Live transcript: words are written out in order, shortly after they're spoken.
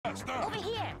Over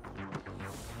here.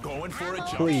 Going for a jump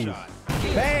Please. shot.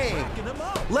 Bang!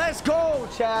 Let's go,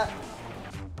 chat.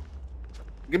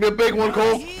 Give me a big one,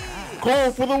 Cole.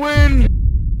 Cole for the win.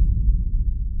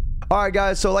 All right,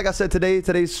 guys. So like I said,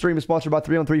 today's stream is sponsored by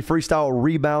 3on3 Freestyle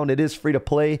Rebound. It is free to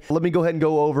play. Let me go ahead and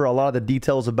go over a lot of the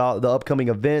details about the upcoming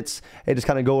events and just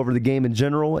kind of go over the game in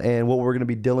general and what we're going to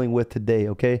be dealing with today,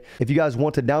 okay? If you guys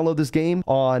want to download this game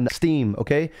on Steam,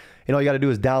 okay? And all you got to do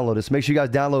is download it. So make sure you guys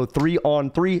download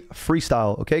 3on3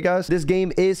 Freestyle. Okay, guys? This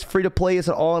game is free to play. It's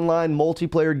an online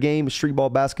multiplayer game, street ball,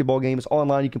 basketball game. It's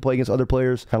online. You can play against other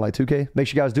players, kind of like 2K. Make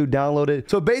sure you guys do download it.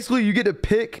 So basically, you get to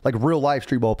pick like real life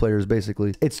street ball players,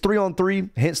 basically. It's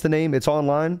 3on3, hence the name. It's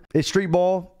online. It's street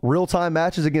ball, real-time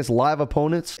matches against live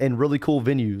opponents and really cool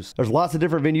venues. There's lots of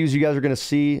different venues you guys are going to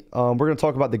see. We're going to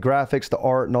talk about the graphics, the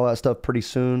art, and all that stuff pretty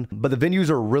soon. But the venues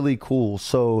are really cool.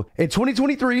 So in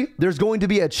 2023, there's going to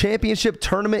be a championship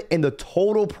tournament and the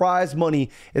total prize money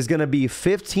is going to be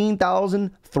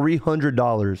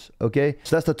 $15,300. Okay,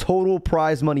 so that's the total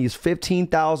prize money is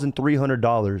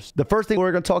 $15,300. The first thing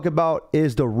we're going to talk about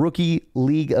is the Rookie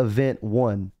League Event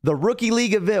 1. The Rookie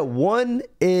League Event 1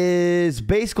 is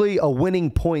basically a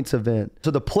winning points event.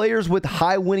 So the players with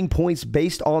high winning points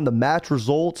based on the match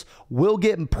results will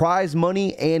get prize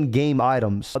money and game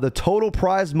items. The total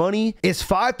prize money is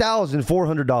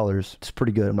 $5,400. It's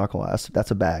pretty good. I'm not gonna lie.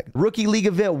 That's a bag. Rookie League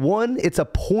Event 1, it's a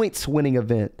points winning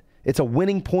event. It's a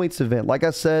winning points event, like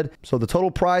I said. So the total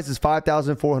prize is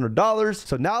 $5,400.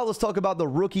 So now let's talk about the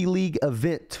Rookie League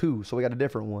Event 2. So we got a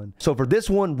different one. So for this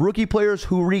one, rookie players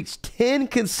who reach 10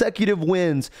 consecutive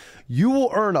wins, you will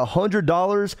earn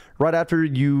 $100 right after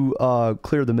you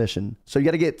clear the mission. So you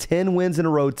got to get 10 wins in a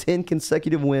row, 10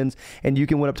 consecutive wins, and you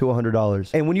can win up to $100.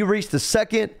 And when you reach the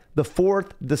second, the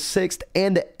fourth, the sixth,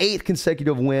 and the eighth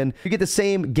consecutive win, you get the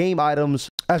same game items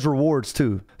as rewards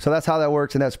too. So that's how that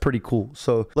works, and that's pretty cool.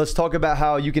 So let's talk about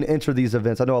how you can enter these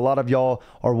events. I know a lot of y'all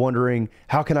are wondering,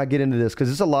 how can I get into this? Because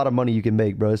it's a lot of money you can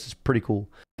make, bro. This is pretty cool.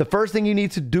 The first thing you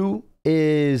need to do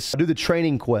is do the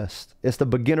training quest. It's the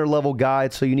beginner level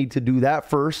guide, so you need to do that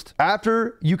first.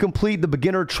 After you complete the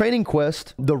beginner training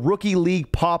quest, the Rookie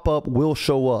League pop-up will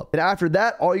show up. And after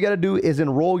that, all you got to do is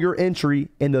enroll your entry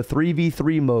in the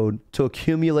 3v3 mode to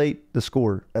accumulate the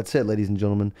score. That's it, ladies and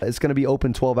gentlemen. It's going to be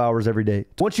open 12 hours every day.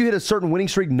 Once you hit a certain winning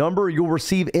streak number, you'll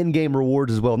receive in-game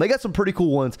rewards as well. And they got some pretty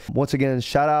cool ones. Once again,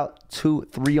 shout out to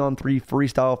 3on3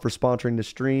 Freestyle for sponsoring the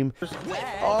stream.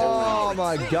 Oh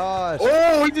my gosh.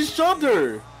 Oh, he just shoved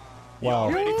her. Wow.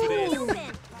 I'm totally open.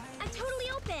 I'm totally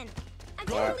open. I'm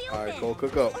totally All right, open. Cole,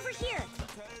 cook up. Over here.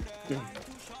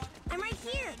 I'm right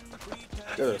here.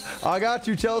 Yes. I got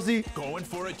you, Chelsea. Going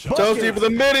for a jump. Chelsea for the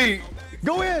midi.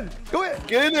 Go in. Go in.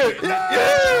 Get in there.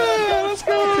 Yeah. Let's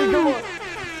go. Go on.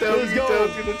 Chelsea, go.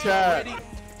 Chelsea in the chat.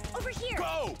 Over here.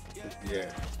 Go.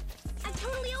 Yeah. I'm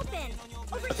totally open.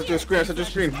 Over I set here. your screen. I set your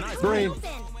screen. Green. Open.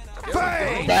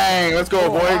 Bang. Bang. Let's go,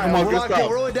 boy. All right, Come on, we're good locked in. stuff.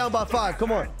 We're only down by 5.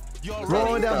 Come on. We're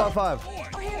only down by 5.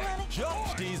 Over here, Ronnie.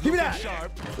 Give me that.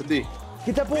 The D.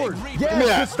 Get that board. me Yes,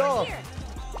 that. good stuff. Here.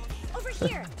 Over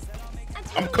here.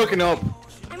 I'm cooking up.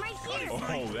 I'm right here.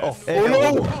 Oh, Oh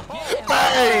no.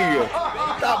 Bang.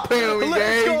 Stop playing with me,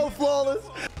 Let's gang. go, Flawless.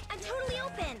 I'm totally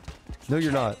open. No,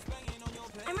 you're not.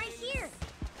 I'm right here.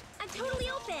 I'm totally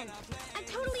open. I'm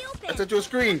totally open. I set your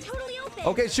screen. Totally open.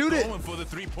 Okay, shoot it. Going for the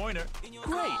three-pointer.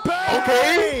 Great.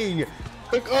 Okay.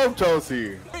 Cook up,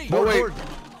 Chelsea. Oh, Board, wait. board.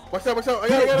 Watch out, watch out. I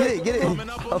got Get it. it, get it. Coming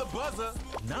up on the buzzer.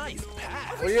 Nice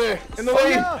pass. Oh, yeah. In the Oh,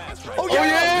 lane. yeah. Oh, Oh,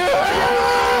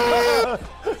 yeah. yeah.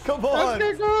 Come on.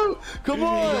 Let's go. Come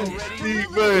on.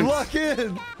 Defense. Lock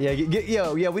in. Yeah,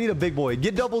 yeah, we need a big boy.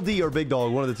 Get double D or big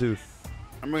dog, one of the two.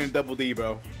 I'm running double D,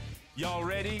 bro. Y'all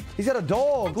ready? He's got a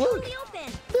dog. Look. Totally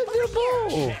open. Look at the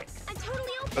ball. I'm totally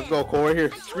open. Let's go, Cole. Right here.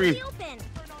 Screen. Totally open.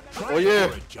 Oh, yeah.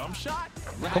 For a jump shot.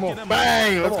 Come on.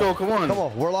 Bang. Let's go. Come on. Come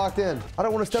on, we're locked in. I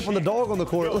don't want to step on the dog on the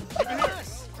court.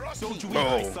 Don't you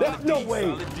No. No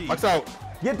way. Watch out.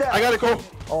 Get that. I got it, Cole.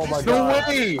 Oh my No god.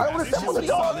 way. I don't want to step on the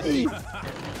doggy.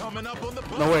 Coming up on the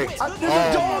buzzer. No way. There's a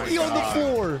Oh, doggy my on the God.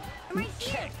 floor. I'm right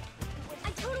here.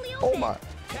 I'm totally Oh open. my.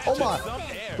 Oh my. Some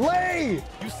air. Lay.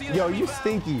 You see Yo, that? you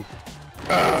stinky.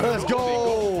 Let's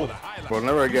go. Bro,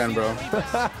 never again, bro. They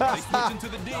switching to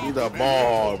the D. Need the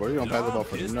ball, bro. You don't pass the ball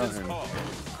for nothing.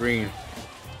 Green.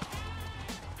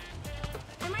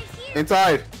 I'm right here.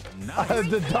 Inside.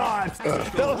 The dot.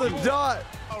 That was a dot.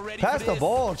 Ready Pass for the this?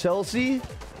 ball, Chelsea.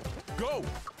 Go.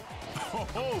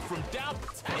 Oh, from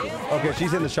downtown. Okay,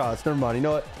 she's in the shots. Never mind. You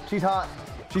know what? She's hot.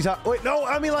 She's hot. Wait, no,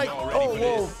 I mean like, oh,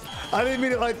 whoa. I didn't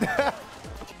mean it like that.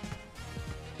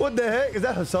 What the heck? Is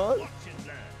that Hassan?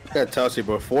 That Chelsea,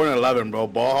 bro. 4 and 11, bro.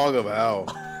 Ball hog of hell.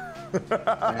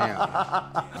 Damn.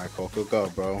 All right, Cole, cook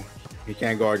up, bro. He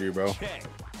can't guard you, bro. Check.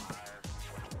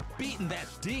 Beating that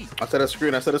D. I set a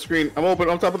screen. I'm open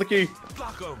on top of the key.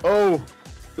 Block him. Oh,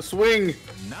 the swing.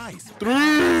 Nice.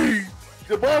 3.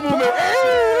 The ball movement.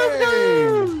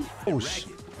 Hey, let's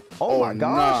go. Oh my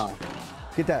gosh. Nah.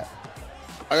 Get that.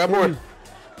 I got board.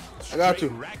 I got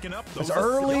Straight you. racking up It's those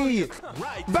early.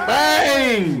 Right.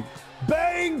 Bang!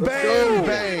 Bang, go. bang,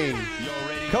 bang. Y'all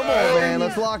ready? Come on, man.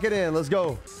 Let's lock it in. Let's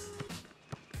go.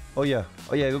 Oh, yeah.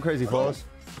 Oh, yeah. Go crazy, fellas.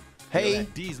 Hey.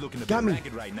 That D's looking a Got bit me.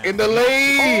 ragged right now. In the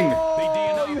lane.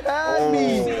 Oh, you had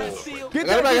me. Get I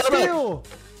got that it back, steal.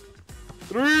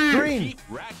 3. Green. Keep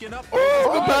racking up. Oh,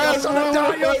 the y'all pass. saw the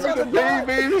dot, y'all saw the dot.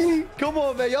 baby. Come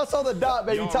on, man. Y'all saw the dot,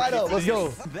 baby. Y'all Tied ready up. for Let's go.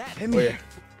 That. Hit me. Oh, yeah.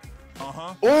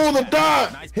 Uh-huh. Oh, the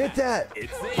dot. Nice Hit pass. that.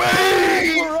 It's it.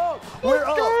 Bang! We're up. We're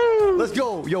up. go. Let's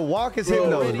go. Yo, Walk is hitting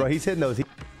Bro. those, bro. He's hitting those.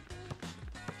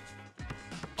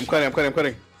 I'm cutting.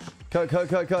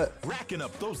 Cut. Racking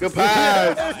up those. Good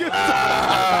pass.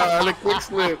 Ah, the quick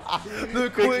slip. The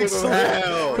quick slip of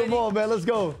hell. Come on, man. Let's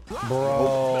go.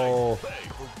 Bro.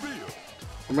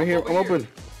 I'm right here. I'm open.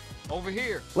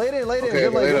 Lay it in. Okay,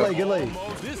 Good lay it up. lay. Good lay.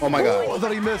 Oh my I God.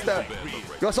 thought he missed that.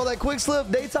 Y'all saw that quick slip?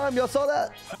 Daytime? Y'all saw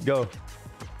that? Go.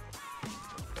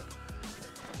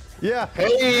 Yeah.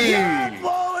 Hey. Yeah,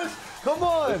 flawless. Come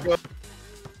on.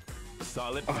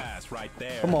 Solid pass right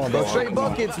there. Come on, bro. Come Straight on.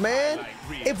 buckets, man.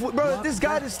 If this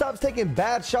guy just stops taking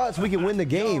bad shots, we can win the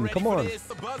game. Come on.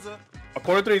 A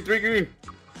quarter 3. 3 green.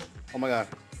 Oh my God.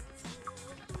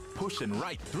 Pushing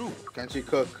right through. Can't you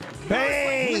cook?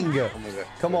 Bang. Oh my God.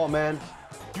 Come on, man.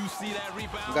 You see that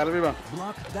rebound? Got a rebound.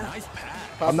 Block that. Nice pass.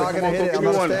 I'm not going to hit it. I'm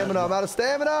out of stamina. I'm out of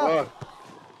stamina.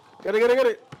 Get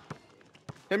it.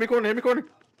 Hit me corner.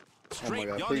 Straight.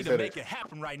 God, Y'all please need to hit make it. it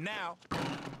happen right now.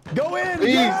 Go in.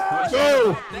 Please. Yes.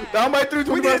 Go. Down by 3. We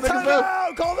 25 need a seconds left.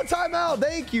 timeout. Call the timeout.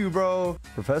 Thank you, bro.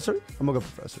 Professor? I'm going to go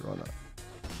Professor on that.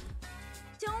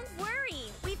 Don't worry.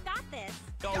 We've got this.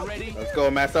 Y'all ready? Let's go.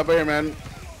 Mass up right here, man.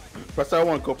 Press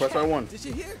R1. Go. Press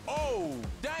R1. Oh,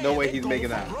 damn. No way they he's going making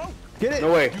for that. broke. Get it.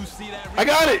 No way. You see that I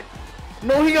got it.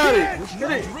 No, he got it. Get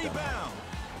Nice it. rebound.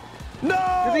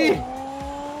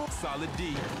 No. Solid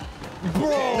D.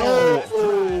 Bro.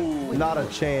 Oh. Not a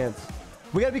chance.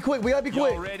 We got to be quick.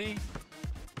 Y'all ready?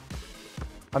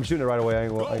 I'm shooting it right away. I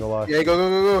ain't gonna lie. Yeah,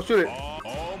 go. Shoot it.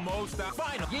 Almost out.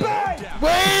 Final. Bang!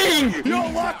 Bang!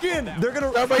 Yo, lock in. They're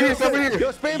gonna. Stop right here, stop right here.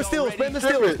 Yo, spam the steal. Spam the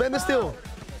Strip steal. it. Spam the steal.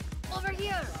 Over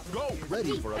here. Go.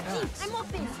 Ready for a pass. I'm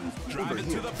open. Driving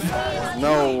to the pass.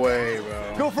 No way,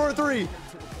 bro. Go for a 3.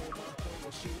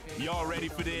 Y'all ready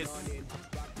for this?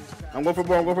 I'm going for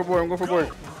board.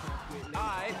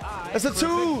 That's a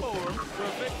 2.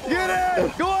 Get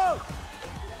it. Go up.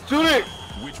 Shoot it.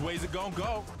 Which way's it gonna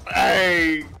go?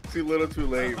 Hey, too little, too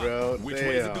late, bro. Which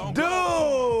way's it Damn. gonna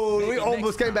go? Dude, we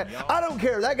almost came back. I don't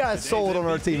care. That guy's sold on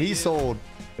our team. He's sold.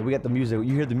 We got the music.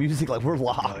 You hear the music? Like we're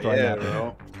locked right Yeah, now.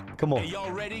 bro. Come Hey, on.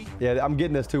 y'all ready? Yeah, I'm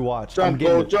getting this too. Watch. I'm Jump,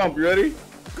 getting go, it. jump. You ready?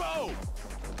 Go.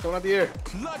 Coming out the air.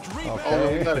 Clutch rebound. Oh,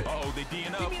 no, we got it. Oh, they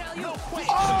D'ing up. No question.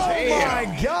 Oh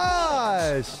my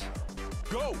gosh.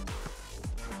 Go.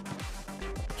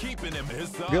 Keeping him his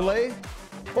side. Good lay.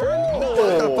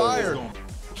 Oh. Got fire.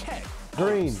 Check.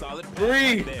 Green. Solid pass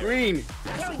Green, right there. green.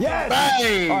 Yes.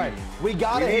 Bang. All right, we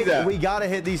gotta We need hit. that. We gotta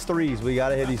hit these threes. We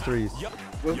gotta hit these threes. Yup.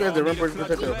 Let's get the Y'all rim need a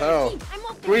protector. clutch Hell. I'm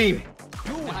open. Green.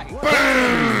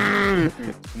 Bang.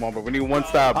 Come on, bro. We need one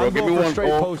stop, bro. I'm Give me going for one.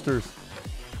 straight Oh. posters.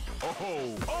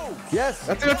 Oh. Yes.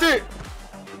 That's it.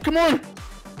 Come on.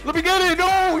 Let me get it.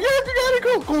 No. Yes, you got it.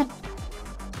 Go.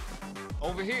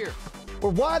 Over here. We're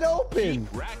wide open.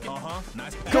 Racket.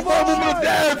 Nice pass. Come Come on, on. with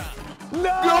death. No.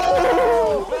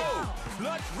 Go.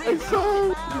 Clutch Hey, rebound. son.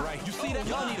 All right, you see that?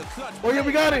 Y'all need a clutch. Oh, yeah,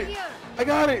 we got it. I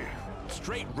got it.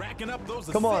 Straight racking up those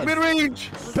Come on. assists.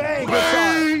 Mid-range. Bang. Good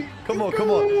Bang. shot. Come on. Come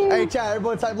on. Hey, chat.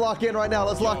 Everyone type lock in right now.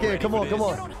 Let's lock in. Come on. Come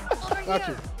on. Over Got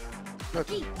here. you. A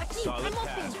key. Solid I'm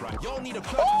pass, open. right? Y'all need a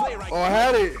clutch play right Oh, I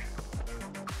had it.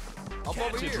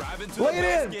 Catch it, driving to Lay the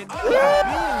it in.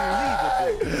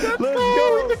 basket. Let's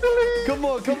go. Come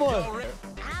on. Come on.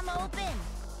 I'm open.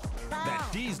 That Ball.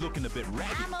 D's looking a bit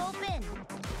ragged. I'm open.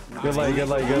 Good lay. Good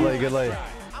lay. Good lay. Good lay.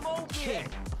 I'm okay.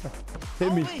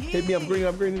 Hit me. Hit me. I'm green.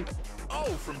 I'm green. Oh,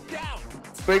 from down.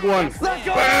 Big one. Let's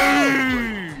go.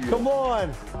 Bang. Come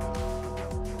on.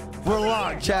 We're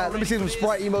locked, chat. Let me see some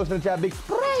Sprite emotes in the chat. Big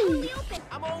spray. Totally open.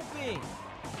 I'm open.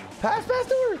 Pass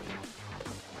faster.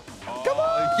 Come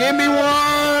on. Give me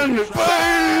one.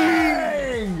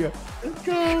 Bang. Bang.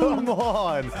 Come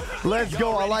on. Let's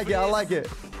go. I like it. I like it.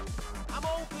 I'm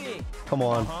open. Come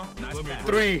on. Nice pass.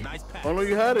 3. Nice pass. Oh, no,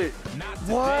 you had it. Not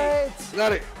today. What?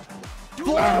 Got it.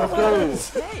 Flawless.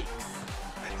 Takes.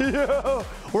 Yo,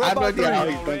 we're I up have no by idea how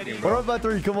he's three. thinking, We're bro. up by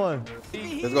three. Come on.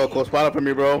 Let's go, Cole. Spot up for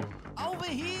me, bro. Over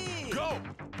here. Go.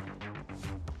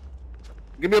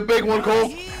 Give me a big one,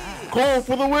 Cole. Cole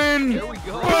for the win. Here we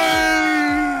go.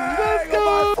 Bang! Let's Up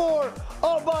go. by four.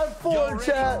 Up by four, Y'all ready?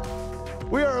 chat.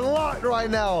 We are locked right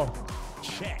now.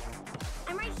 Check.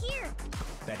 I'm right here.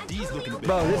 That D's looking a bit.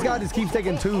 Bro, this guy just keeps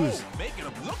taking twos. Making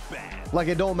him look bad. Like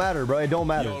it don't matter, bro. It don't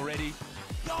matter. Y'all ready?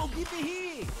 Yo, get me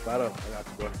here. Spot up. I got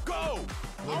you, bro. Go.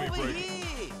 Over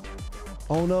here.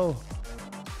 Oh no.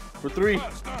 For three.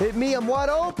 Hit me. I'm wide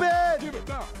open.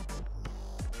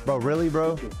 Bro, really,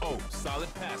 bro? Oh,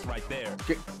 solid pass right there.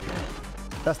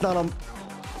 That's not on.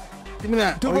 Give me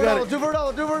that. Two Oh, for we a got dollar. it. Two for a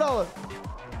dollar. Two for a dollar.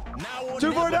 Now or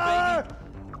Two for a never, dollar. baby.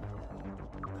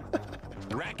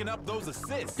 Racking up those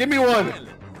assists. Give me one.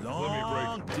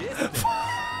 Long distance.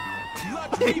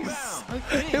 Clutch rebound.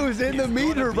 It was in the It's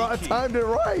meter, gonna bro. I be key. timed it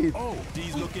right. Oh,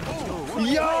 D's looking.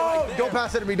 Yo, don't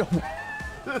pass it to me. Don't.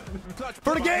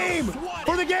 For the game.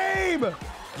 For the game.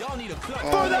 Y'all need a clutch.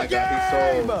 Oh For the my game.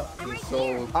 God, he's sold. He's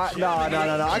sold. No.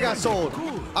 I got sold.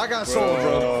 I got sold,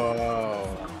 bro.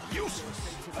 Oh.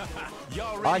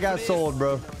 Y'all ready I for got this? sold,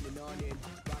 bro.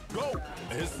 Go.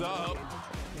 It's up.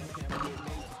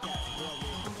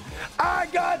 I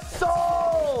got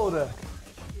sold.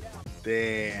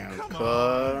 Damn, Come cuz.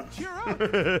 on. Cheer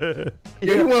up.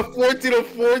 Yeah, he went 14 of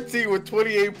 14 with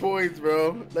 28 points,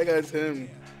 bro. That guy's him.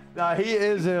 Nah, he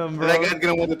is him, bro. That guy's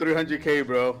gonna win the 300K,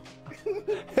 bro.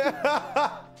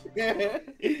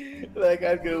 That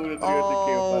guy's gonna win the 300K.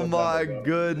 Oh without a my doubt, bro.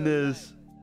 goodness.